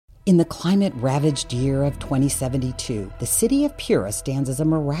In the climate-ravaged year of 2072, the city of Pura stands as a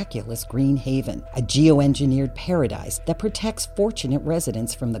miraculous green haven, a geoengineered paradise that protects fortunate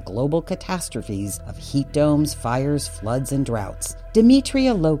residents from the global catastrophes of heat domes, fires, floods, and droughts.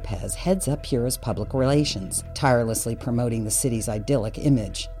 Demetria Lopez heads up Pura's public relations, tirelessly promoting the city's idyllic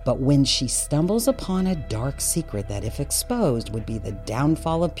image. But when she stumbles upon a dark secret that, if exposed, would be the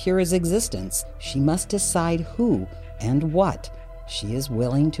downfall of Pura's existence, she must decide who and what she is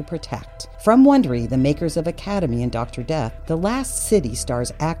willing to protect. From Wondery, the makers of Academy and Dr. Death, The Last City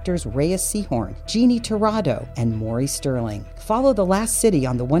stars actors Reyes Sehorn, Jeannie Torrado, and Maury Sterling. Follow The Last City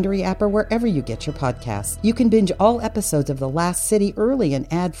on the Wondery app or wherever you get your podcasts. You can binge all episodes of The Last City early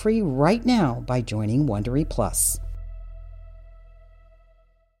and ad-free right now by joining Wondery Plus.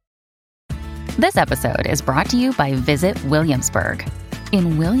 This episode is brought to you by Visit Williamsburg.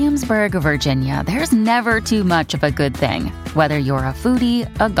 In Williamsburg, Virginia, there's never too much of a good thing. Whether you're a foodie,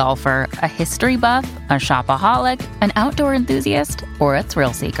 a golfer, a history buff, a shopaholic, an outdoor enthusiast, or a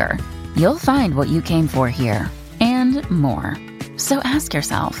thrill seeker, you'll find what you came for here and more. So ask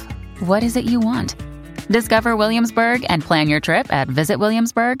yourself, what is it you want? Discover Williamsburg and plan your trip at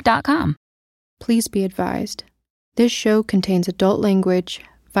visitwilliamsburg.com. Please be advised. This show contains adult language,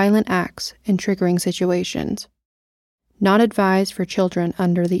 violent acts, and triggering situations. Not advised for children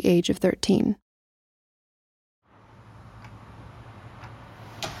under the age of 13.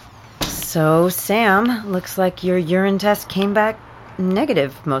 So, Sam, looks like your urine test came back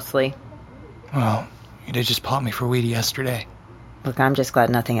negative, mostly. Well, you did just pop me for weed yesterday. Look, I'm just glad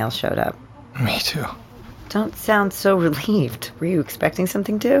nothing else showed up. Me too. Don't sound so relieved. Were you expecting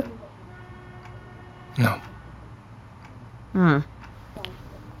something too? No.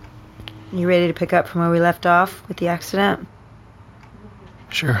 You ready to pick up from where we left off with the accident?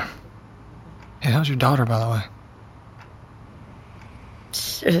 Sure. Hey, how's your daughter, by the way?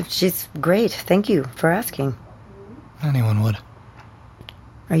 She's great. Thank you for asking. Anyone would.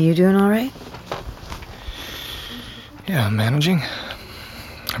 Are you doing all right? Yeah, I'm managing.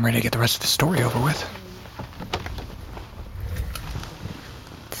 I'm ready to get the rest of the story over with.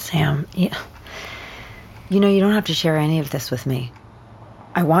 Sam, you know you don't have to share any of this with me.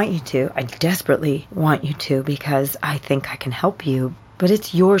 I want you to. I desperately want you to because I think I can help you. But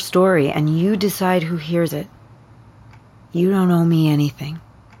it's your story and you decide who hears it. You don't owe me anything.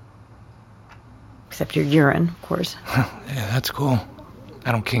 Except your urine, of course. Yeah, that's cool.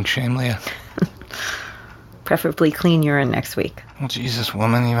 I don't kink shame Leah. Preferably clean urine next week. Well, Jesus,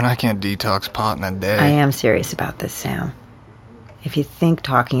 woman, even I can't detox pot in a day. I am serious about this, Sam. If you think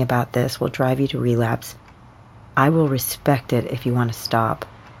talking about this will drive you to relapse, I will respect it if you want to stop.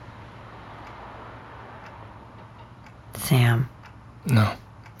 Sam. No.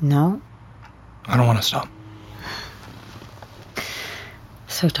 No? I don't want to stop.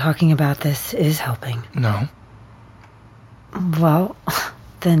 So talking about this is helping. No. Well,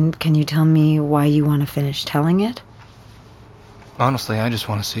 then can you tell me why you want to finish telling it? Honestly, I just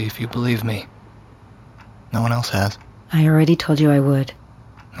want to see if you believe me. No one else has. I already told you I would.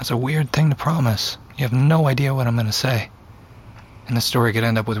 That's a weird thing to promise. You have no idea what I'm going to say. And the story could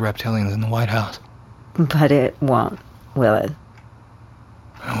end up with reptilians in the White House. But it won't, will it?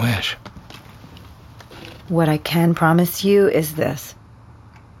 I wish. What I can promise you is this.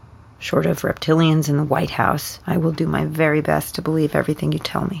 Short of reptilians in the White House, I will do my very best to believe everything you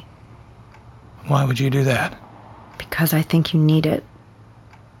tell me. Why would you do that? Because I think you need it.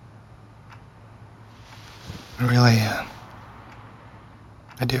 Really,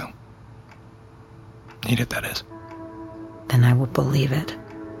 I do. Need it, that is. Then I will believe it.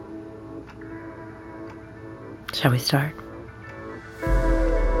 Shall we start?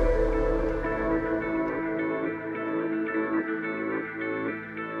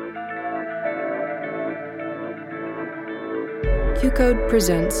 Q-Code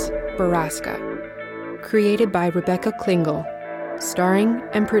presents Borrasca, created by Rebecca Klingel, starring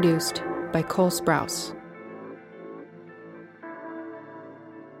and produced by Cole Sprouse.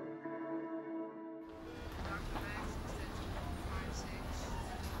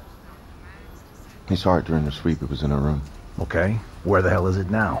 He saw it during the sweep. It was in her room. Okay. Where the hell is it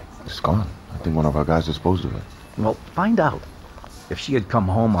now? It's gone. I think one of our guys disposed of it. Well, find out. If she had come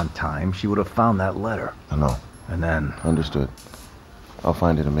home on time, she would have found that letter. I know. And then... Understood. I'll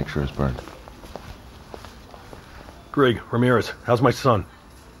find it and make sure it's burned. Greg, Ramirez, how's my son?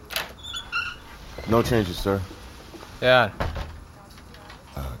 No changes, sir. Dad.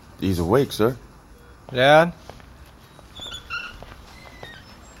 He's awake, sir. Dad?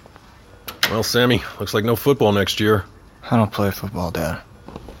 Well, Sammy, looks like no football next year. I don't play football, Dad.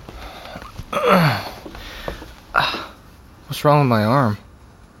 What's wrong with my arm?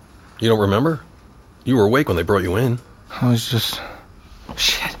 You don't remember? You were awake when they brought you in. I was just...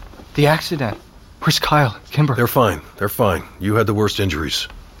 Shit. The accident. Where's Kyle? Kimber? They're fine. They're fine. You had the worst injuries.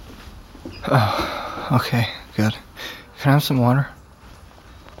 Oh, okay. Good. Can I have some water?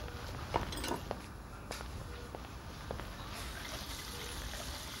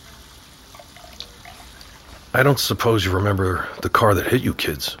 I don't suppose you remember the car that hit you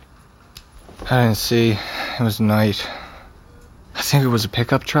kids. I didn't see. It was night. I think it was a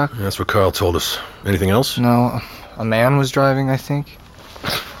pickup truck. That's what Kyle told us. Anything else? No, a man was driving, I think.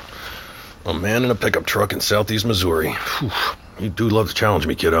 A man in a pickup truck in southeast Missouri. Whew. You do love to challenge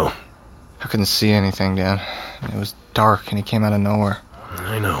me, kiddo. I couldn't see anything, Dad. It was dark and he came out of nowhere.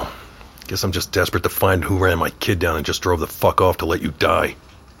 I know. Guess I'm just desperate to find who ran my kid down and just drove the fuck off to let you die.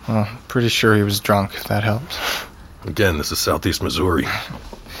 Well, pretty sure he was drunk, if that helps. Again, this is southeast Missouri.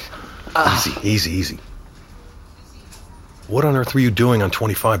 Easy. What on earth were you doing on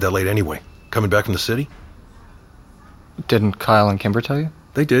 25 that late anyway? Coming back from the city? Didn't Kyle and Kimber tell you?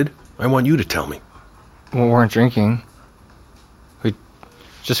 They did. I want you to tell me. We weren't drinking. We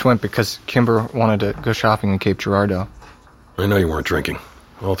just went because Kimber wanted to go shopping in Cape Girardeau. I know you weren't drinking.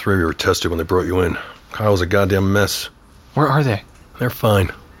 All three of you were tested when they brought you in. Kyle's a goddamn mess. Where are they? They're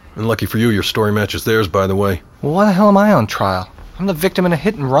fine. And lucky for you, your story matches theirs, by the way. Well, why the hell am I on trial? I'm the victim in a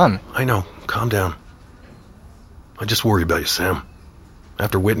hit and run. I know. Calm down. I just worry about you, Sam.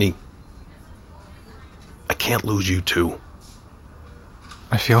 After Whitney, I can't lose you, too.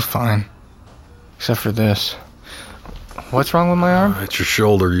 I feel fine. Except for this. What's wrong with my arm? It's your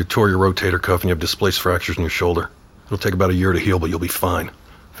shoulder. You tore your rotator cuff and you have displaced fractures in your shoulder. It'll take about a year to heal, but you'll be fine.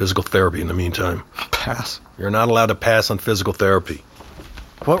 Physical therapy in the meantime. Pass. You're not allowed to pass on physical therapy.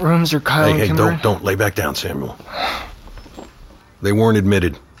 What rooms are Kyle and Kimber? Don't lay back down, Samuel. They weren't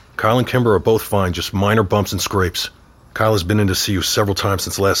admitted. Kyle and Kimber are both fine, just minor bumps and scrapes. Kyle has been in to see you several times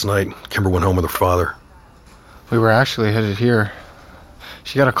since last night. Kimber went home with her father. We were actually headed here.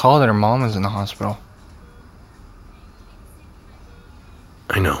 She got a call that her mom was in the hospital.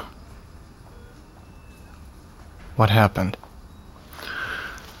 I know. What happened?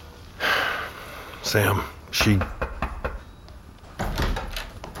 Sam,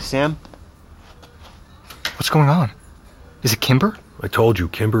 Sam? What's going on? Is it Kimber? I told you,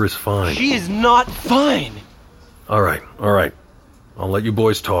 Kimber is fine. She is not fine! All right. I'll let you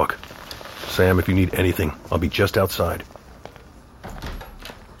boys talk. Sam, if you need anything, I'll be just outside.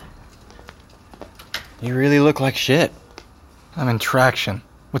 You really look like shit. I'm in traction.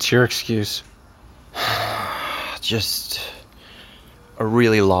 What's your excuse? Just a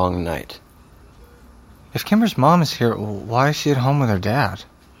really long night. If Kimber's mom is here, why is she at home with her dad?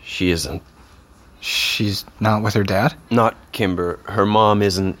 She isn't. She's not with her dad? Not Kimber. Her mom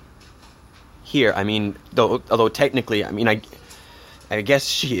isn't here. I mean, although technically, I guess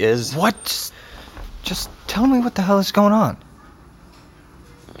she is. What? Just tell me what the hell is going on.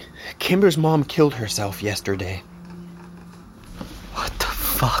 Kimber's mom killed herself yesterday. What the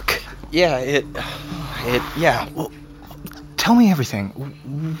fuck? Yeah, yeah. Well, tell me everything.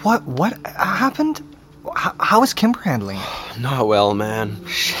 What happened? How is Kimber handling it? Not well, man.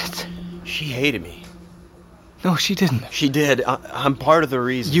 Shit. She hated me. No, she didn't. She did. I'm part of the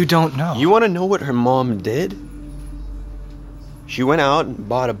reason. You don't know. You want to know what her mom did? She went out and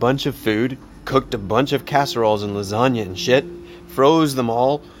bought a bunch of food, cooked a bunch of casseroles and lasagna and shit, froze them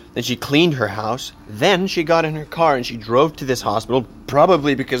all, then she cleaned her house, then she got in her car and she drove to this hospital,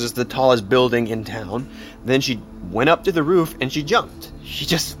 probably because it's the tallest building in town. Then she went up to the roof and she jumped. She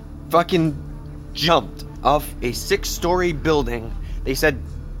just fucking jumped off a 6-story building. They said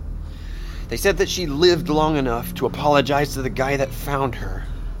that she lived long enough to apologize to the guy that found her.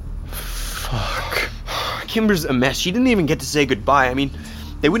 Fuck. Kimber's a mess. She didn't even get to say goodbye. I mean,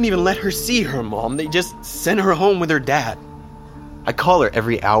 they wouldn't even let her see her mom. They just sent her home with her dad. I call her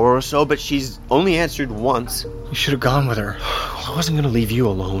every hour or so, but she's only answered once. You should have gone with her. I wasn't gonna leave you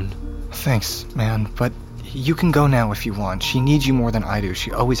alone. Thanks, man, but you can go now if you want. She needs you more than I do.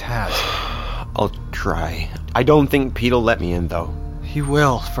 She always has. I'll try. I don't think Pete'll let me in, though. He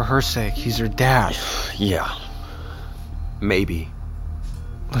will, for her sake. He's her dad. Yeah. Maybe.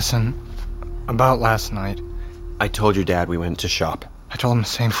 Listen, about last night. I told your dad we went to shop. I told him the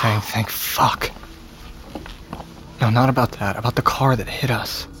same thing, thank fuck. No, not about that. About the car that hit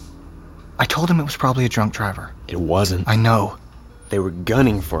us. I told him it was probably a drunk driver. It wasn't. I know. They were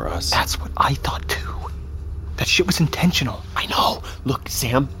gunning for us. That's what I thought, too. That shit was intentional. I know. Look,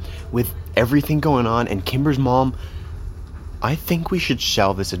 Sam, with everything going on and Kimber's mom, I think we should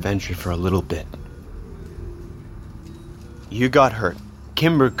shelve this adventure for a little bit. You got hurt.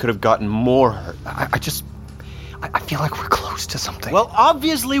 Kimber could have gotten more hurt. I feel like we're close to something. Well,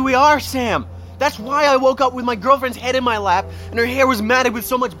 obviously we are, Sam. That's why I woke up with my girlfriend's head in my lap, and her hair was matted with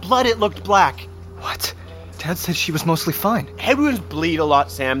so much blood it looked black. What? Dad said she was mostly fine. Head wounds bleed a lot,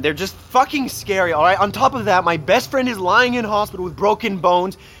 Sam. They're just fucking scary, alright? On top of that, my best friend is lying in hospital with broken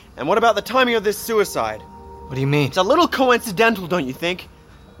bones. And what about the timing of this suicide? What do you mean? It's a little coincidental, don't you think?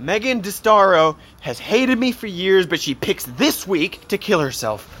 Megan DeStaro has hated me for years, but she picks this week to kill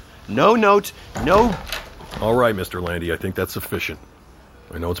herself. No note, no... All right, Mr. Landy, I think that's sufficient.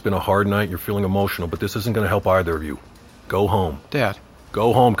 I know it's been a hard night, you're feeling emotional, but this isn't going to help either of you. Go home. Dad.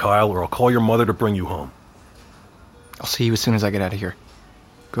 Go home, Kyle, or I'll call your mother to bring you home. I'll see you as soon as I get out of here.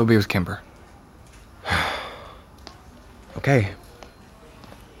 Go be with Kimber. Okay.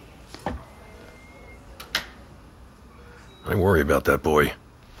 I worry about that boy.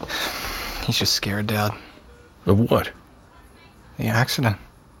 He's just scared, Dad. Of what? The accident.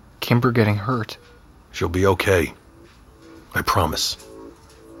 Kimber getting hurt. She'll be okay. I promise.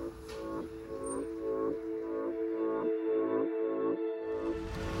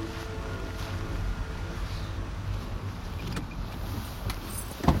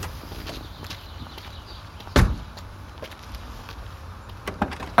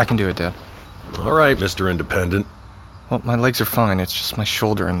 I can do it, Dad. All right, Mr. Independent. Well, my legs are fine. It's just my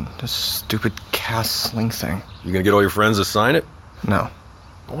shoulder and this stupid cast sling thing. You gonna get all your friends to sign it? No.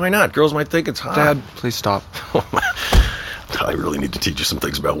 Why not? Girls might think it's hot. Dad, please stop. I really need to teach you some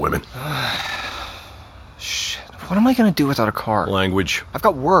things about women. Shit. What am I gonna do without a car? Language. I've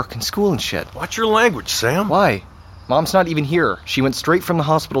got work and school and shit. Watch your language, Sam. Why? Mom's not even here. She went straight from the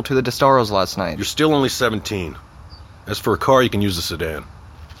hospital to the DeStaros last night. You're still only 17. As for a car, you can use a sedan.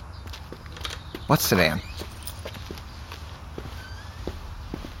 What sedan?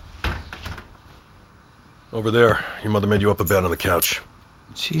 Over there. Your mother made you up a bed on the couch.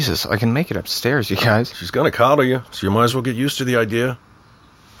 Jesus, I can make it upstairs, you guys. She's gonna coddle you, so you might as well get used to the idea.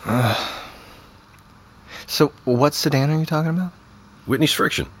 So, what sedan are you talking about? Whitney's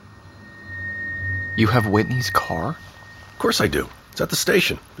Friction. You have Whitney's car? Of course I do. It's at the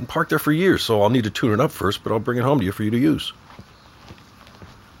station. Been parked there for years, so I'll need to tune it up first, but I'll bring it home to you for you to use.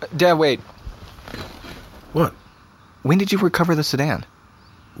 Dad, wait. What? When did you recover the sedan?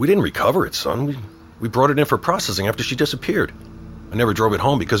 We didn't recover it, son. We brought it in for processing after she disappeared. I never drove it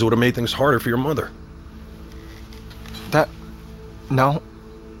home because it would have made things harder for your mother. No.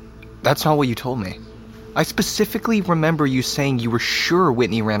 That's not what you told me. I specifically remember you saying you were sure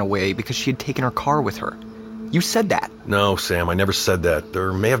Whitney ran away because she had taken her car with her. You said that. No, Sam, I never said that.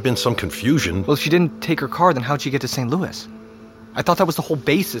 There may have been some confusion. Well, if she didn't take her car, then how'd she get to St. Louis? I thought that was the whole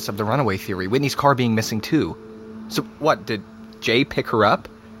basis of the runaway theory, Whitney's car being missing too. So what, did Jay pick her up?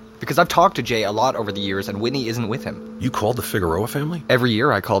 Because I've talked to Jay a lot over the years, and Whitney isn't with him. You called the Figueroa family? Every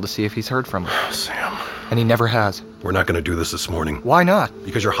year I call to see if he's heard from her. Sam. And he never has. We're not going to do this morning. Why not?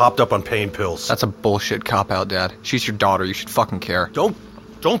 Because you're hopped up on pain pills. That's a bullshit cop-out, Dad. She's your daughter. You should fucking care.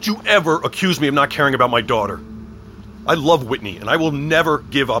 Don't you ever accuse me of not caring about my daughter. I love Whitney, and I will never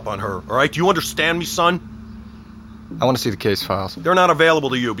give up on her, all right? Do you understand me, son? I want to see the case files. They're not available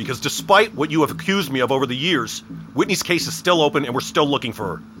to you, because despite what you have accused me of over the years, Whitney's case is still open, and we're still looking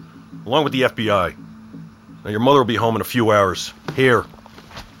for her. Along with the FBI. Now, your mother will be home in a few hours. Here.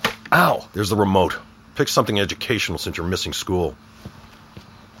 Ow. There's the remote. Pick something educational since you're missing school.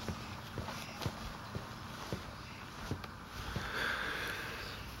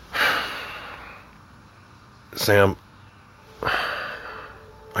 Sam,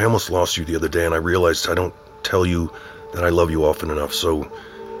 I almost lost you the other day, and I realized I don't tell you that I love you often enough, so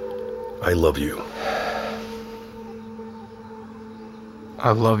I love you.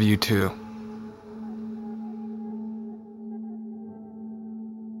 I love you too.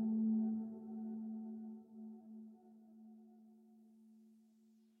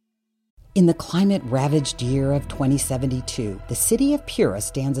 In the climate-ravaged year of 2072, the city of Pura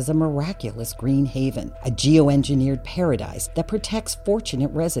stands as a miraculous green haven, a geoengineered paradise that protects fortunate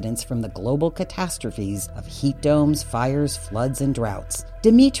residents from the global catastrophes of heat domes, fires, floods, and droughts.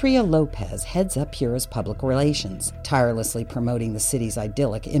 Demetria Lopez heads up Pura's public relations, tirelessly promoting the city's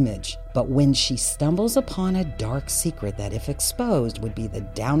idyllic image. But when she stumbles upon a dark secret that, if exposed, would be the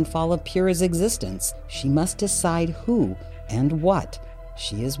downfall of Pura's existence, she must decide who and what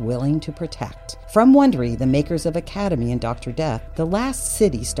she is willing to protect. From Wondery, the makers of Academy and Dr. Death, The Last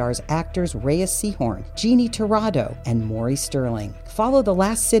City stars actors Reyes Sehorn, Jeannie Torrado, and Maury Sterling. Follow The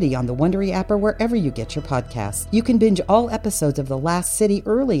Last City on the Wondery app or wherever you get your podcasts. You can binge all episodes of The Last City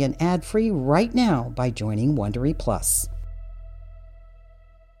early and ad-free right now by joining Wondery Plus.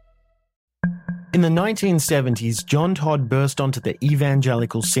 In the 1970s, John Todd burst onto the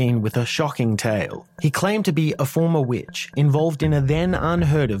evangelical scene with a shocking tale. He claimed to be a former witch, involved in a then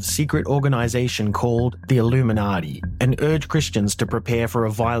unheard-of secret organization called the Illuminati, and urged Christians to prepare for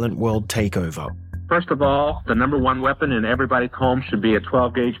a violent world takeover. First of all, the number one weapon in everybody's home should be a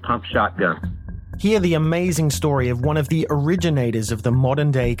 12-gauge pump shotgun. Hear the amazing story of one of the originators of the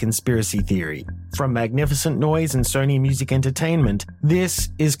modern-day conspiracy theory. From Magnificent Noise and Sony Music Entertainment, this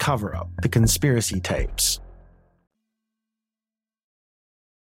is Cover Up, the Conspiracy Tapes.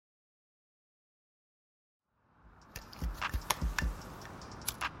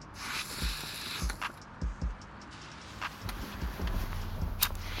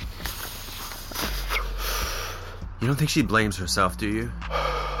 You don't think she blames herself, do you?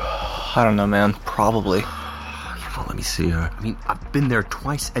 I don't know, man. Probably. You won't let me see her. I mean, I've been there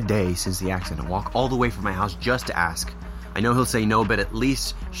twice a day since the accident. Walk all the way from my house just to ask. I know he'll say no, but at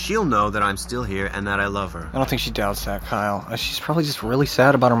least she'll know that I'm still here and that I love her. I don't think she doubts that, Kyle. She's probably just really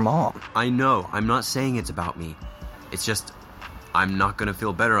sad about her mom. I know. I'm not saying it's about me. It's just, I'm not gonna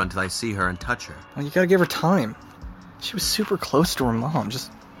feel better until I see her and touch her. Well, you gotta give her time. She was super close to her mom. Just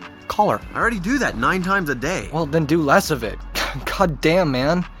call her. I already do that 9 times a day. Well, then do less of it. God damn,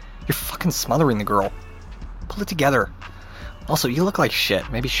 man. You're fucking smothering the girl. Pull it together. Also, you look like shit.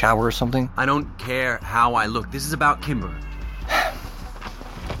 Maybe shower or something. I don't care how I look. This is about Kimber.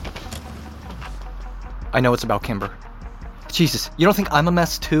 I know it's about Kimber. Jesus, you don't think I'm a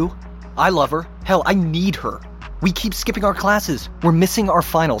mess too? I love her. Hell, I need her. We keep skipping our classes. We're missing our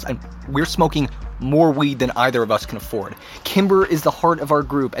finals, and we're smoking more weed than either of us can afford. Kimber is the heart of our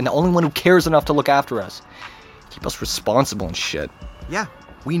group, and the only one who cares enough to look after us. Keep us responsible and shit. Yeah,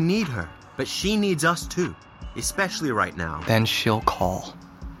 we need her, but she needs us too, especially right now. Then she'll call.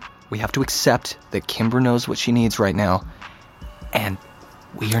 We have to accept that Kimber knows what she needs right now, and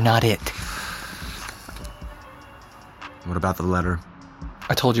we are not it. What about the letter?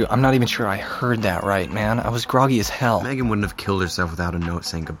 I told you, I'm not even sure I heard that right, man. I was groggy as hell. Megan wouldn't have killed herself without a note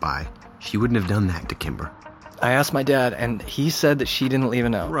saying goodbye. She wouldn't have done that to Kimber. I asked my dad, and he said that she didn't leave a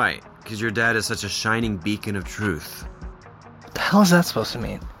note. Right, because your dad is such a shining beacon of truth. What the hell is that supposed to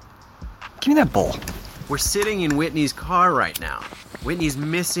mean? Give me that bowl. We're sitting in Whitney's car right now. Whitney's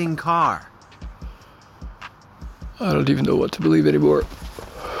missing car. I don't even know what to believe anymore.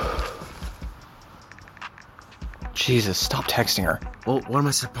 Jesus, stop texting her. Well, what am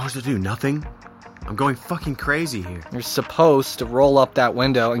I supposed to do? Nothing? I'm going fucking crazy here. You're supposed to roll up that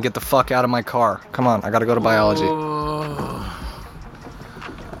window and get the fuck out of my car. Come on, I gotta go to biology.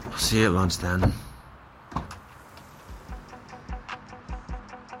 I'll see you at lunch then.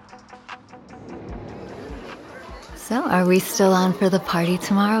 So, are we still on for the party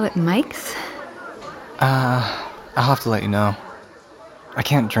tomorrow at Mike's? I'll have to let you know. I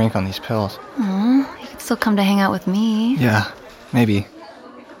can't drink on these pills. You could still come to hang out with me. Yeah, maybe.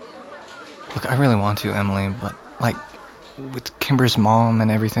 Look, I really want to, Emily, but, like, with Kimber's mom and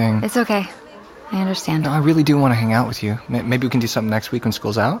everything... It's okay. I understand. No, I really do want to hang out with you. Maybe we can do something next week when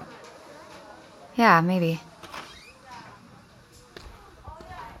school's out? Yeah, maybe.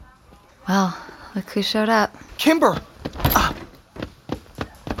 Well, look who showed up. Kimber!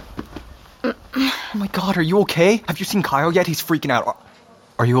 Oh my god, are you okay? Have you seen Kyle yet? He's freaking out.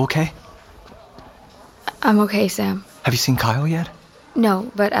 Are you okay? I'm okay, Sam. Have you seen Kyle yet?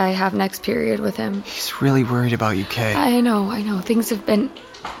 No, but I have next period with him. He's really worried about you, Kay. I know. Things have been...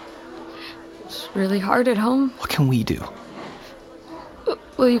 It's really hard at home. What can we do?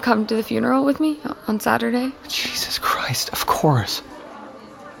 Will you come to the funeral with me on Saturday? Jesus Christ, of course.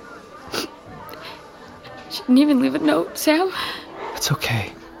 She didn't even leave a note, Sam. It's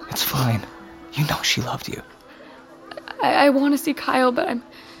okay. It's fine. You know she loved you. I want to see Kyle, but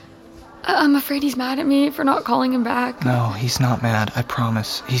I'm afraid he's mad at me for not calling him back. No, he's not mad, I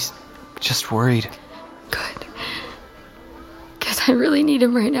promise. He's just worried. Good. Because I really need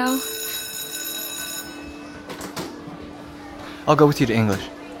him right now. I'll go with you to English.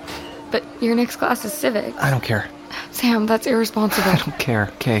 But your next class is civics. I don't care. Sam, that's irresponsible. I don't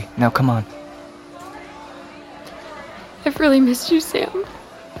care. Okay, now come on. I've really missed you, Sam.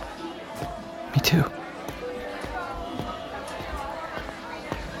 Me too.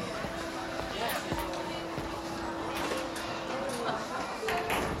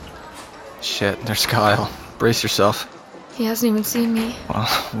 Shit, there's Kyle. Brace yourself. He hasn't even seen me.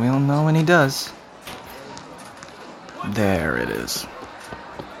 Well, we'll know when he does. There it is.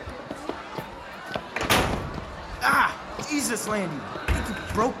 Ah! Jesus, Landy. I think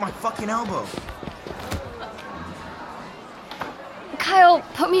you broke my fucking elbow. Kyle,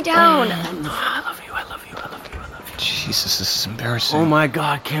 put me down. I love you. Jesus, this is embarrassing. Oh my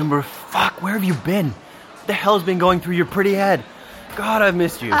god, Kimber, Fuck, where have you been? What the hell's been going through your pretty head? God, I've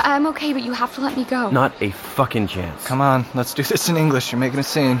missed you. I'm okay, but you have to let me go. Not a fucking chance. Come on, let's do this in English. You're making a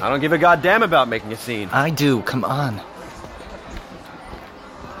scene. I don't give a goddamn about making a scene. I do. Come on.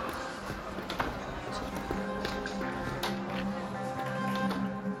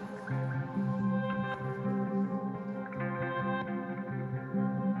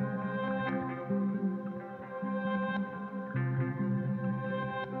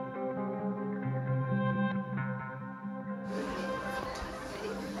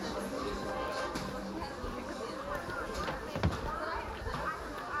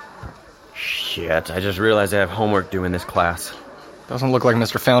 Shit, I just realized I have homework due in this class. Doesn't look like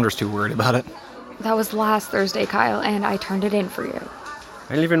Mr. Founder's too worried about it. That was last Thursday, Kyle, and I turned it in for you. I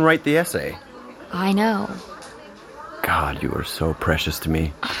didn't even write the essay. I know. God, you are so precious to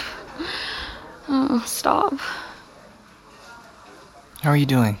me. Oh, stop. How are you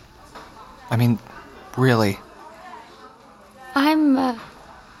doing? I mean, really? I'm,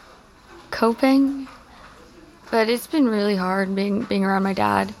 coping. But it's been really hard being around my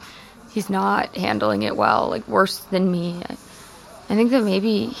dad. He's not handling it well, like worse than me. I think that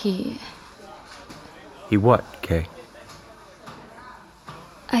maybe he... He what, Kay?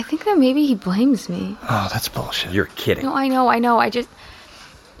 I think that maybe he blames me. Oh, that's bullshit. You're kidding. No, I know. I just...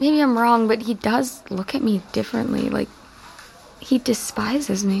 Maybe I'm wrong, but he does look at me differently. Like, he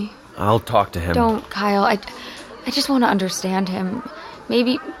despises me. I'll talk to him. Don't, Kyle. I just want to understand him.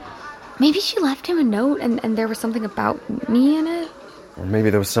 Maybe she left him a note and there was something about me in it. Or maybe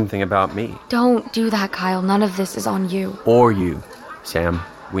there was something about me. Don't do that, Kyle. None of this is on you. Or you. Sam,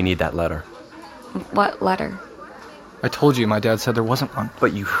 we need that letter. What letter? I told you my dad said there wasn't one.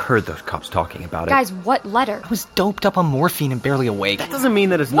 But you heard those cops talking about it. Guys, what letter? I was doped up on morphine and barely awake. That doesn't mean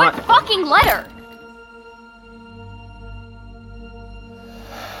that it's what not... What fucking letter?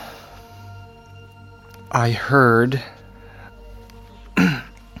 I heard...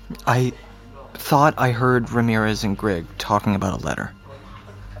 I thought I heard Ramirez and Grigg talking about a letter.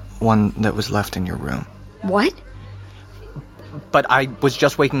 One that was left in your room. What? But I was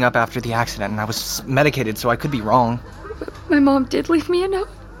just waking up after the accident, and I was medicated, so I could be wrong. My mom did leave me a note?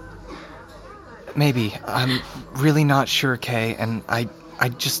 Maybe. I'm really not sure, Kay, and I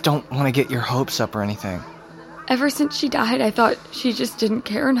just don't want to get your hopes up or anything. Ever since she died, I thought she just didn't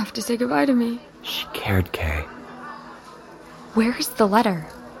care enough to say goodbye to me. She cared, Kay. Where's the letter?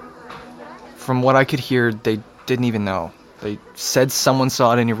 From what I could hear, they didn't even know. They said someone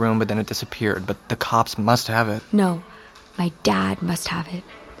saw it in your room, but then it disappeared. But the cops must have it. No, my dad must have it.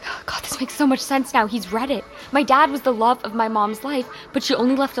 God, this makes so much sense now. He's read it. My dad was the love of my mom's life, but she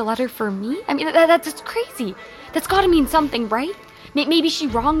only left a letter for me? I mean, that's crazy. That's gotta mean something, right? Maybe she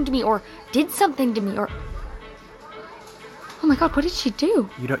wronged me or did something to me or... Oh my God, what did she do?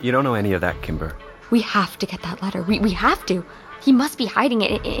 You don't know any of that, Kimber. We have to get that letter. We have to. He must be hiding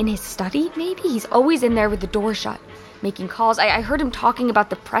it in his study, maybe? He's always in there with the door shut, making calls. I heard him talking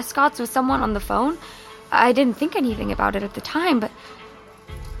about the Prescotts with someone on the phone. I didn't think anything about it at the time, but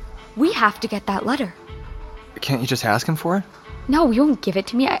we have to get that letter. Can't you just ask him for it? No, he won't give it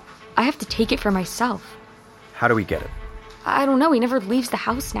to me. I have to take it for myself. How do we get it? I don't know. He never leaves the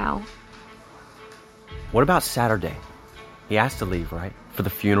house now. What about Saturday? He has to leave, right? For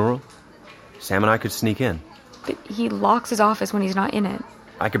the funeral? Sam and I could sneak in. But he locks his office when he's not in it.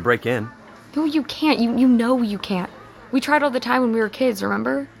 I could break in. No, you can't. You know you can't. We tried all the time when we were kids,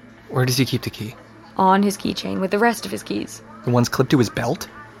 remember? Where does he keep the key? On his keychain with the rest of his keys. The ones clipped to his belt?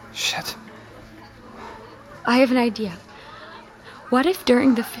 Shit. I have an idea. What if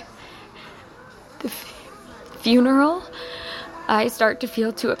during the funeral, I start to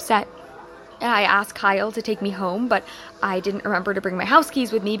feel too upset? And I asked Kyle to take me home, but I didn't remember to bring my house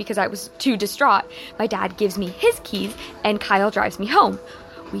keys with me because I was too distraught. My dad gives me his keys, and Kyle drives me home.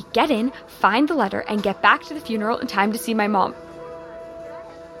 We get in, find the letter, and get back to the funeral in time to see my mom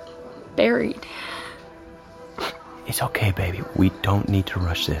buried. It's okay, baby. We don't need to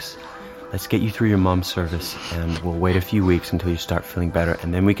rush this. Let's get you through your mom's service, and we'll wait a few weeks until you start feeling better,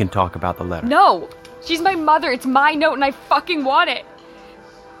 and then we can talk about the letter. No! She's my mother. It's my note, and I fucking want it.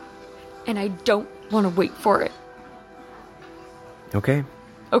 And I don't want to wait for it. Okay?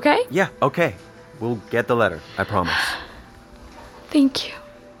 Okay? Yeah, okay. We'll get the letter. I promise. Thank you.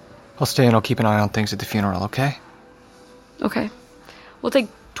 I'll stay and I'll keep an eye on things at the funeral, okay? Okay. We'll take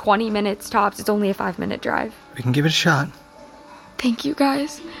 20 minutes tops. It's only a 5-minute drive. We can give it a shot. Thank you,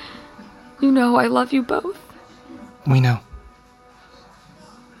 guys. You know I love you both. We know.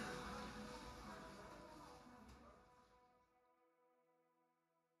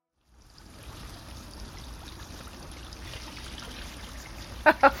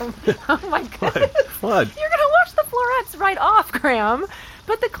 Oh my goodness. What? You're gonna wash the florets right off, Graham.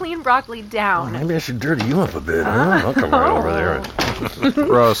 Put the clean broccoli down. Maybe I should dirty you up a bit, huh? I'll come right over there.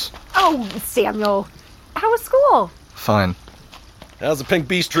 Gross. Oh, Samuel. How was school? Fine. How's the pink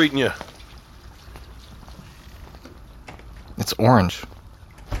beast treating you? It's orange.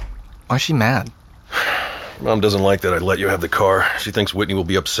 Why's she mad? Mom doesn't like that I let you have the car. She thinks Whitney will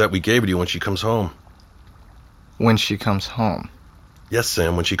be upset we gave it to you when she comes home. When she comes home? Yes,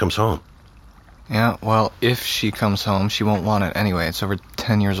 Sam, when she comes home. Yeah, well, if she comes home, she won't want it anyway. It's over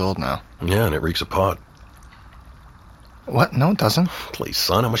 10 years old now. Yeah, and it reeks of pot. What? No, it doesn't. Please,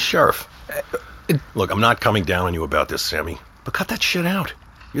 son, I'm a sheriff. Look, I'm not coming down on you about this, Sammy. But cut that shit out.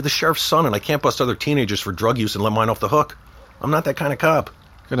 You're the sheriff's son, and I can't bust other teenagers for drug use and let mine off the hook. I'm not that kind of cop.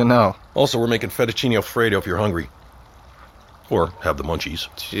 Good to know. Also, we're making fettuccine alfredo if you're hungry. Or have the munchies.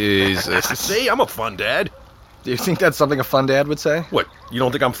 Jesus. See, I'm a fun dad. Do you think that's something a fun dad would say? What, you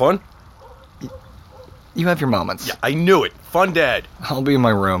don't think I'm fun? You have your moments. Yeah, I knew it. Fun dad. I'll be in my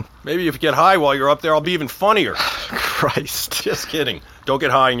room. Maybe if you get high while you're up there, I'll be even funnier. Christ. Just kidding. Don't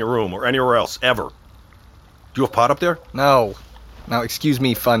get high in your room or anywhere else, ever. Do you have pot up there? No. Now, excuse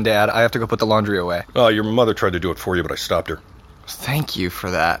me, fun dad. I have to go put the laundry away. Oh, your mother tried to do it for you, but I stopped her. Thank you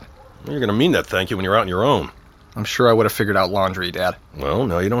for that. You're going to mean that thank you when you're out on your own. I'm sure I would have figured out laundry, Dad. Well,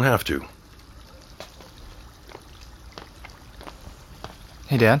 now you don't have to.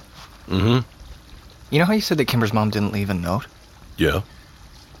 Hey, Dad. Mm-hmm. You know how you said that Kimber's mom didn't leave a note? Yeah.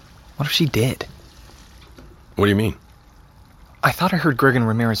 What if she did? What do you mean? I thought I heard Greg and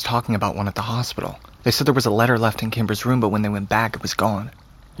Ramirez talking about one at the hospital. They said there was a letter left in Kimber's room, but when they went back, it was gone.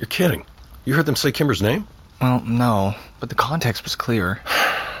 You're kidding. You heard them say Kimber's name? Well, no, but the context was clear.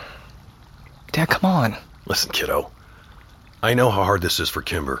 Dad, come on. Listen, kiddo. I know how hard this is for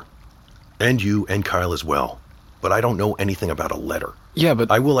Kimber. And you and Kyle as well. But I don't know anything about a letter. Yeah, but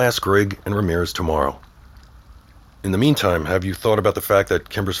I will ask Greg and Ramirez tomorrow. In the meantime, have you thought about the fact that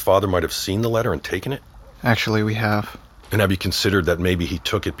Kimber's father might have seen the letter and taken it? Actually, we have. And have you considered that maybe he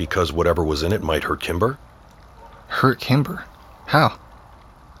took it because whatever was in it might hurt Kimber? Hurt Kimber? How?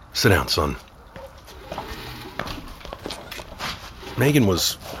 Sit down, son. Megan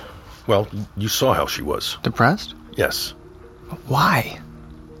was... Well, you saw how she was. Depressed? Yes. Why?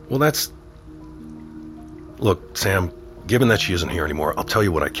 Well, that's... Look, Sam, given that she isn't here anymore, I'll tell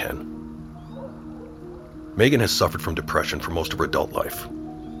you what I can. Megan has suffered from depression for most of her adult life.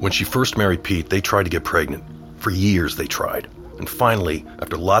 When she first married Pete, they tried to get pregnant. For years they tried. And finally,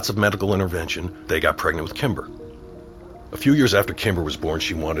 after lots of medical intervention, they got pregnant with Kimber. A few years after Kimber was born,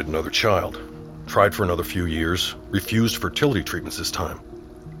 she wanted another child. Tried for another few years, refused fertility treatments this time.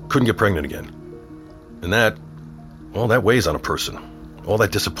 Couldn't get pregnant again. And that weighs on a person. All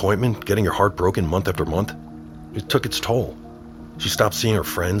that disappointment, getting your heart broken month after month, it took its toll. She stopped seeing her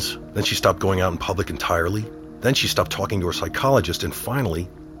friends, then she stopped going out in public entirely, then she stopped talking to her psychologist, and finally,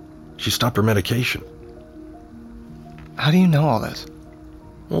 she stopped her medication. How do you know all this?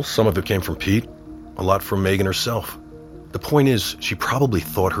 Well, some of it came from Pete, a lot from Megan herself. The point is, she probably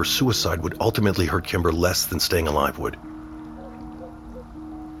thought her suicide would ultimately hurt Kimber less than staying alive would.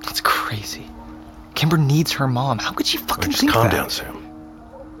 That's crazy. Kimber needs her mom. How could she fucking Just think calm that? down, Sam.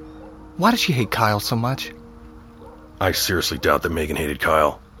 Why does she hate Kyle so much? I seriously doubt that Megan hated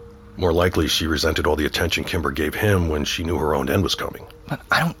Kyle. More likely, she resented all the attention Kimber gave him when she knew her own end was coming. But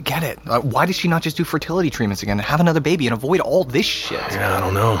I don't get it. Why does she not just do fertility treatments again and have another baby and avoid all this shit? Yeah, I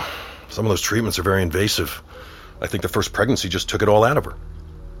don't know. Some of those treatments are very invasive. I think the first pregnancy just took it all out of her.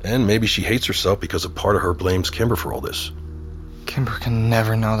 And maybe she hates herself because a part of her blames Kimber for all this. Kimber can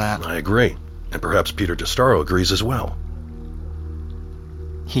never know that. I agree. And perhaps Peter DeStaro agrees as well.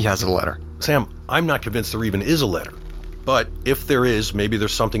 He has a letter. Sam, I'm not convinced there even is a letter. But if there is, maybe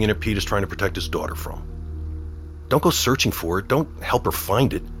there's something in it Pete is trying to protect his daughter from. Don't go searching for it. Don't help her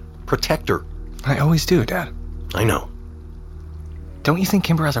find it. Protect her. I always do, Dad. I know. Don't you think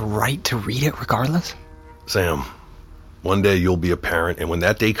Kimber has a right to read it regardless? Sam, one day you'll be a parent, and when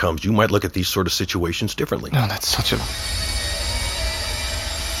that day comes, you might look at these sort of situations differently. No, that's such a...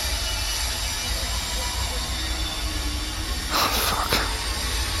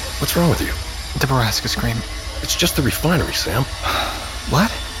 What's wrong with you? The Baraska scream. It's just the refinery, Sam.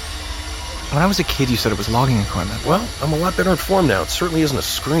 What? When I was a kid, you said it was logging equipment. Well, I'm a lot better informed now. It certainly isn't a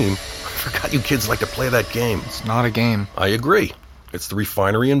scream. I forgot you kids like to play that game. It's not a game. I agree. It's the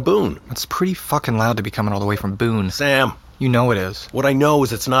refinery in Boone. It's pretty fucking loud to be coming all the way from Boone. Sam. You know it is. What I know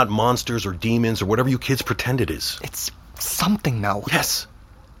is it's not monsters or demons or whatever you kids pretend it is. It's something, though. Yes.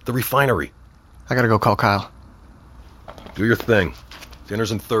 The refinery. I gotta go call Kyle. Do your thing.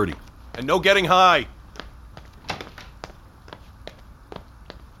 Dinner's in 30. And no getting high.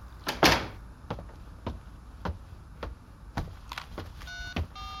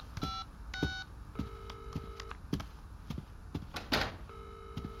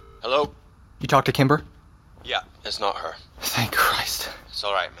 Hello? You talked to Kimber? Yeah, it's not her. Thank Christ. It's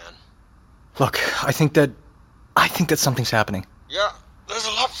alright, man. Look, I think that something's happening. Yeah, there's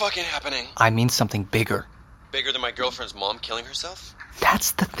a lot fucking happening. I mean something bigger. Bigger than my girlfriend's mom killing herself?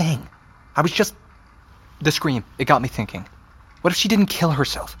 That's the thing. The scream, it got me thinking. What if she didn't kill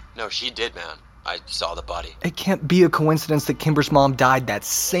herself? No, she did, man. I saw the body. It can't be a coincidence that Kimber's mom died that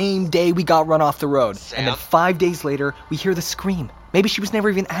same day we got run off the road. Sam? And then 5 days later, we hear the scream. Maybe she was never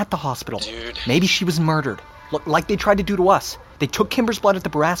even at the hospital. Dude. Maybe she was murdered. Look, like they tried to do to us. They took Kimber's blood at the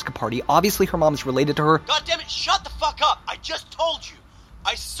Baraska party. Obviously her mom is related to her. God damn it, shut the fuck up! I just told you!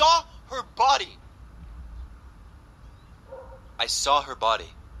 I saw her body! I saw her body.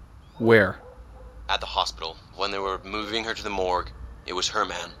 Where? At the hospital. When they were moving her to the morgue. It was her,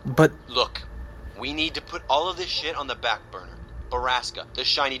 man. But... Look, we need to put all of this shit on the back burner. Baraska, the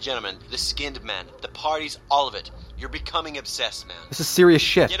shiny gentleman, the skinned men, the parties, all of it. You're becoming obsessed, man. This is serious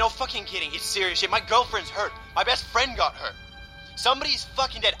shit. Yeah, no fucking kidding. It's serious shit. My girlfriend's hurt. My best friend got hurt. Somebody's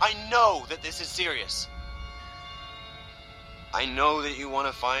fucking dead. I know that this is serious. I know that you want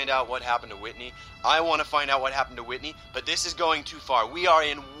to find out what happened to Whitney. I want to find out what happened to Whitney, but this is going too far. We are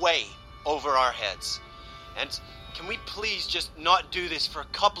in way over our heads. And can we please just not do this for a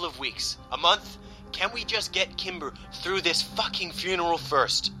couple of weeks? A month? Can we just get Kimber through this fucking funeral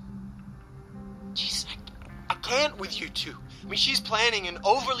first? Jeez, I can't with you two. I mean, she's planning an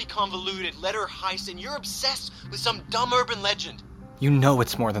overly convoluted letter heist, and you're obsessed with some dumb urban legend. You know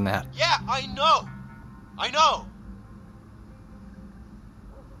it's more than that. Yeah, I know. I know.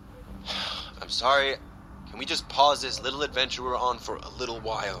 I'm sorry. Can we just pause this little adventure we're on for a little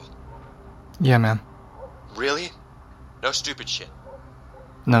while? Yeah, man. Really? No stupid shit.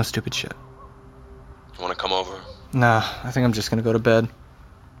 No stupid shit. You wanna come over? Nah, I think I'm just gonna go to bed.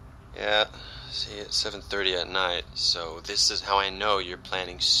 Yeah, see, it's 7:30 at night, so this is how I know you're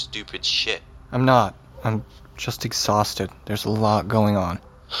planning stupid shit. I'm not. I'm just exhausted. There's a lot going on.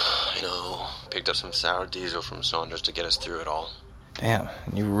 I know. Picked up some sour diesel from Saunders to get us through it all. Damn,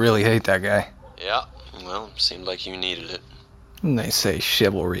 you really hate that guy. Yeah, well, seemed like you needed it. And they say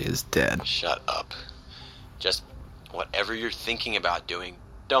chivalry is dead. Shut up. Just whatever you're thinking about doing,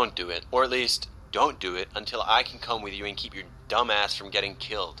 don't do it. Or at least, don't do it until I can come with you and keep your dumb ass from getting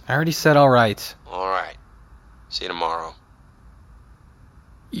killed. I already said alright. Alright. See you tomorrow.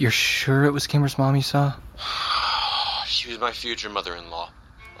 You're sure it was Kimber's mom you saw? She was my future mother-in-law.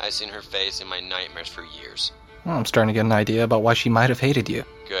 I've seen her face in my nightmares for years. Well, I'm starting to get an idea about why she might have hated you.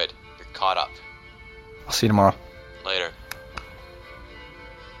 Good. You're caught up. I'll see you tomorrow. Later.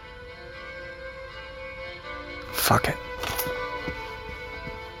 Fuck it.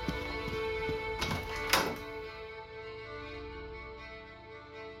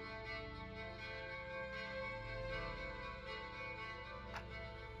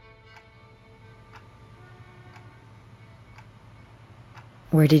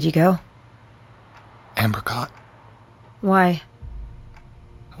 Where did you go? Ambercott. Why?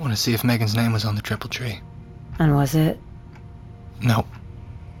 I want to see if Megan's name was on the triple tree. And was it? No.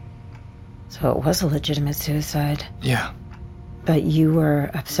 So it was a legitimate suicide. Yeah. But you were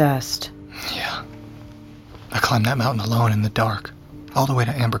obsessed. Yeah. I climbed that mountain alone in the dark, all the way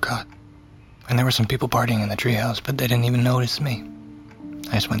to Ambercott. And there were some people partying in the treehouse, but they didn't even notice me.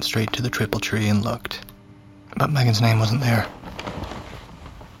 I just went straight to the triple tree and looked. But Megan's name wasn't there.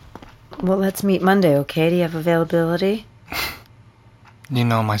 Well, let's meet Monday, okay? Do you have availability? You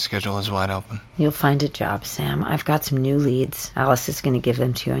know my schedule is wide open. You'll find a job, Sam. I've got some new leads. Alice is going to give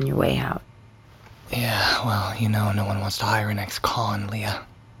them to you on your way out. Yeah, well, you know, no one wants to hire an ex-con, Leah.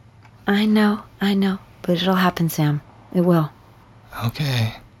 I know. But it'll happen, Sam. It will.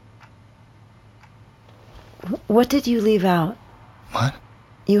 Okay. What did you leave out? What?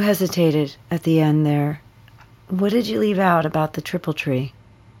 You hesitated at the end there. What did you leave out about the triple tree?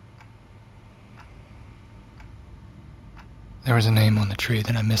 There was a name on the tree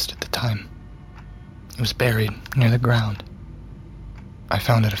that I missed at the time. It was buried near the ground. I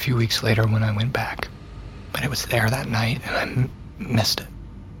found it a few weeks later when I went back. But it was there that night, and I missed it.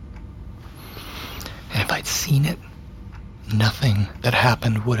 And if I'd seen it, nothing that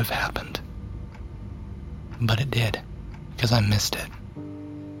happened would have happened. But it did, because I missed it.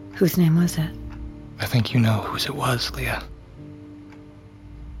 Whose name was it? I think you know whose it was, Leah.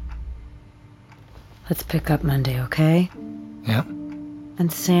 Let's pick up Monday, okay? Yep.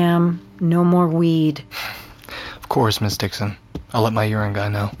 And Sam, no more weed. Of course, Miss Dixon. I'll let my urine guy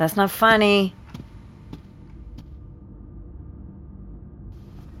know. That's not funny.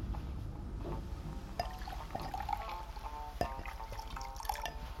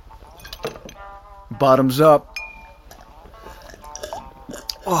 Bottoms up.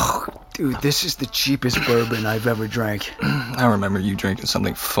 Oh, Oh, dude, this is the cheapest bourbon I've ever drank. I remember you drinking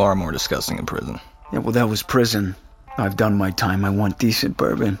something far more disgusting in prison. Yeah, well, that was prison. I've done my time. I want decent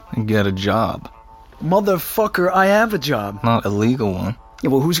bourbon. And get a job. Motherfucker, I have a job. Not a legal one.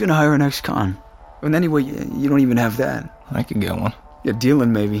 Yeah, well, who's gonna hire an ex-con? And anyway, you don't even have that. I could get one. You're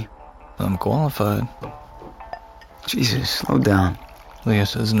dealing, maybe. I'm qualified. Jesus, slow down. Leah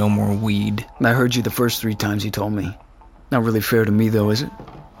says no more weed. I heard you the first 3 times you told me. Not really fair to me, though, is it?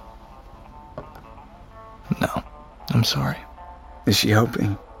 No, I'm sorry. Is she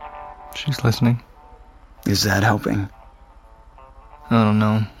helping? She's listening. Is that helping? I don't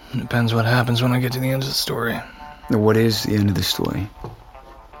know. It depends what happens when I get to the end of the story. Now, what is the end of the story?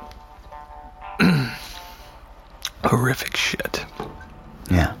 Horrific shit.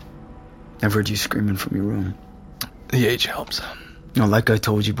 Yeah. I've heard you screaming from your room. The age helps. No, like I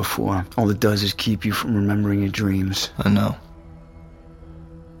told you before, all it does is keep you from remembering your dreams. I know.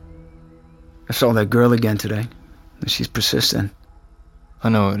 I saw that girl again today. She's persistent. I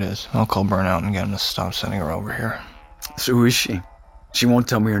know who it is. I'll call Burnout and get him to stop sending her over here. So who is she? She won't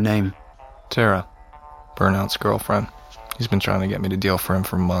tell me her name. Tara. Burnout's girlfriend. He's been trying to get me to deal for him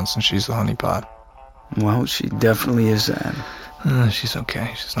for months, and she's the honeypot. Well, she definitely is that. She's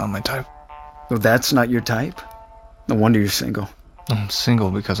okay. She's not my type. Well, that's not your type? No wonder you're single. I'm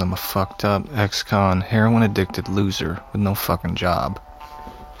single because I'm a fucked up ex-con, heroin-addicted loser with no fucking job.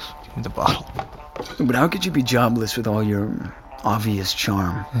 Give me the bottle. But how could you be jobless with all your obvious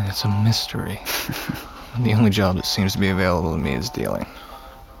charm? It's a mystery. The only job that seems to be available to me is dealing.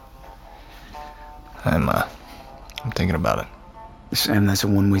 I'm thinking about it. Sam, that's a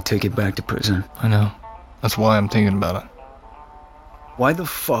one-way ticket back to prison. I know. That's why I'm thinking about it. Why the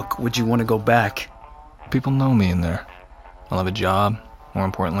fuck would you want to go back? People know me in there. I'll have a job. More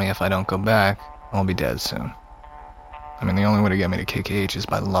importantly, if I don't go back, I'll be dead soon. I mean, the only way to get me to KKH is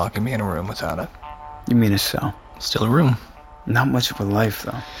by locking me in a room without it. You mean a cell? Still a room. Not much of a life,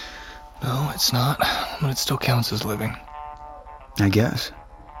 though. No, it's not. But it still counts as living. I guess.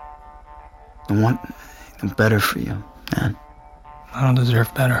 I want better for you, man. I don't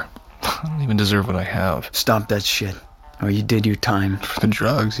deserve better. I don't even deserve what I have. Stop that shit. Oh, you did your time. For the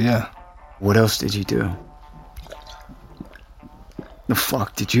drugs, yeah. What else did you do? The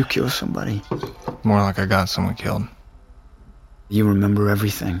fuck, did you kill somebody? More like I got someone killed. You remember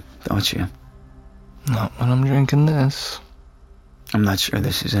everything, don't you? Not when I'm drinking this. I'm not sure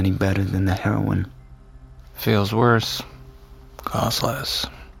this is any better than the heroin. Feels worse. Costs less.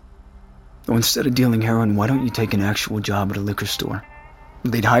 So instead of dealing heroin, why don't you take an actual job at a liquor store?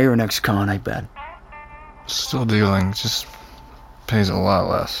 They'd hire an ex-con, I bet. Still dealing, just pays a lot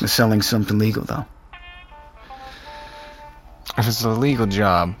less. They're selling something legal, though. If it's a legal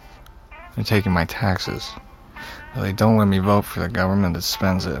job, they're taking my taxes. But they don't let me vote for the government that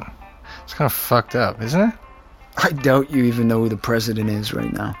spends it. It's kind of fucked up, isn't it? I doubt you even know who the president is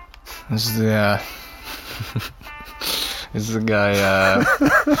right now. This is the, this is the guy,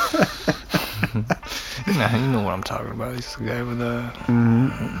 you know what I'm talking about. He's the guy with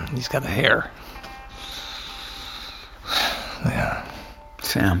the, he's got the hair. Yeah.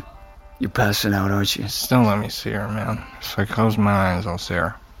 Sam, you're passing out, aren't you? Just don't let me see her, man. If I close my eyes, I'll see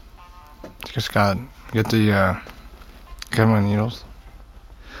her. Just get my needles.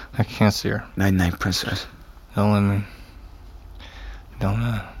 I can't see her. Night-night, princess. Don't let me.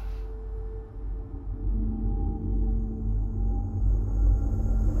 Don't,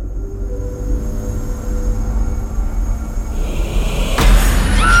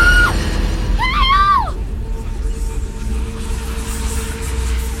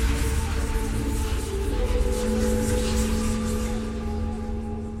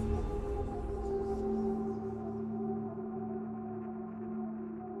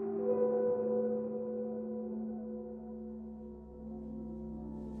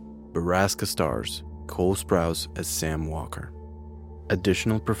 Baraska stars Cole Sprouse as Sam Walker.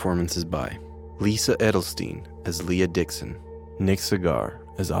 Additional performances by Lisa Edelstein as Leah Dixon, Nick Segar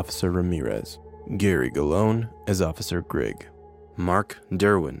as Officer Ramirez, Gary Galone as Officer Grigg, Mark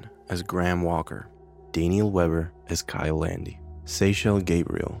Derwin as Graham Walker, Daniel Weber as Kyle Landy, Seychelle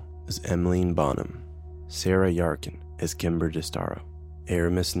Gabriel as Emmeline Bonham, Sarah Yarkin as Kimber DeStaro,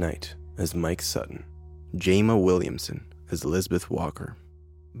 Aramis Knight as Mike Sutton, Jama Williamson as Elizabeth Walker,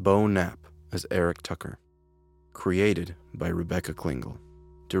 Bo Knapp as Eric Tucker. Created by Rebecca Klingel.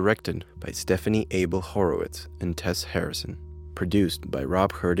 Directed by Stephanie Abel Horowitz and Tess Harrison. Produced by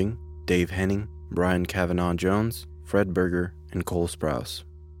Rob Herding, Dave Henning, Brian Kavanaugh Jones, Fred Berger, and Cole Sprouse.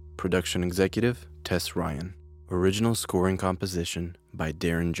 Production executive, Tess Ryan. Original scoring composition by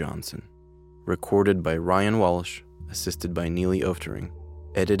Darren Johnson. Recorded by Ryan Walsh, assisted by Neely Oftering.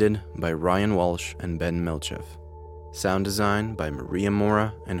 Edited by Ryan Walsh and Ben Melchev. Sound design by Maria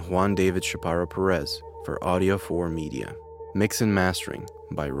Mora and Juan David Chaparro Perez for Audio 4 Media. Mix and mastering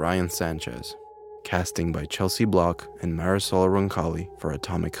by Ryan Sanchez. Casting by Chelsea Block and Marisol Roncalli for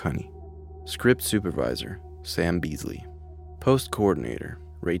Atomic Honey. Script supervisor, Sam Beasley. Post coordinator,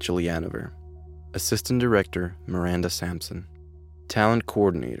 Rachel Yanover. Assistant director, Miranda Sampson. Talent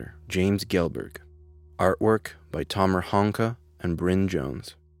coordinator, James Gelberg. Artwork by Tomer Honka and Bryn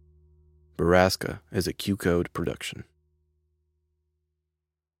Jones. Baraska is a Q-Code production.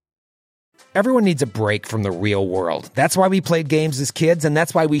 Everyone needs a break from the real world. That's why we played games as kids, and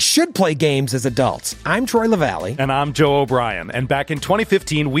that's why we should play games as adults. I'm Troy LaValle. And I'm Joe O'Brien. And back in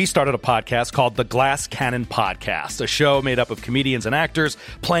 2015, we started a podcast called The Glass Cannon Podcast, a show made up of comedians and actors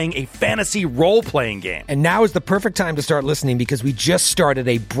playing a fantasy role-playing game. And now is the perfect time to start listening because we just started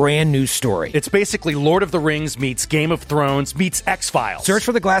a brand new story. It's basically Lord of the Rings meets Game of Thrones meets X-Files. Search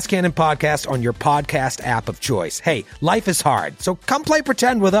for The Glass Cannon Podcast on your podcast app of choice. Hey, life is hard, so come play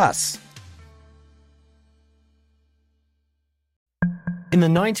pretend with us. In the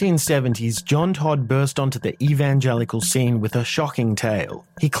 1970s, John Todd burst onto the evangelical scene with a shocking tale.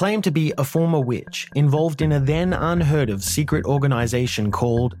 He claimed to be a former witch, involved in a then unheard of secret organization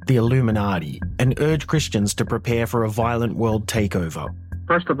called the Illuminati, and urged Christians to prepare for a violent world takeover.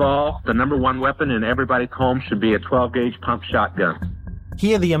 First of all, the number one weapon in everybody's home should be a 12-gauge pump shotgun.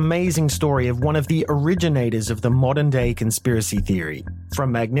 Hear the amazing story of one of the originators of the modern-day conspiracy theory.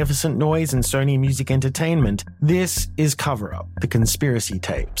 From Magnificent Noise and Sony Music Entertainment, this is Cover Up, the Conspiracy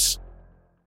Tapes.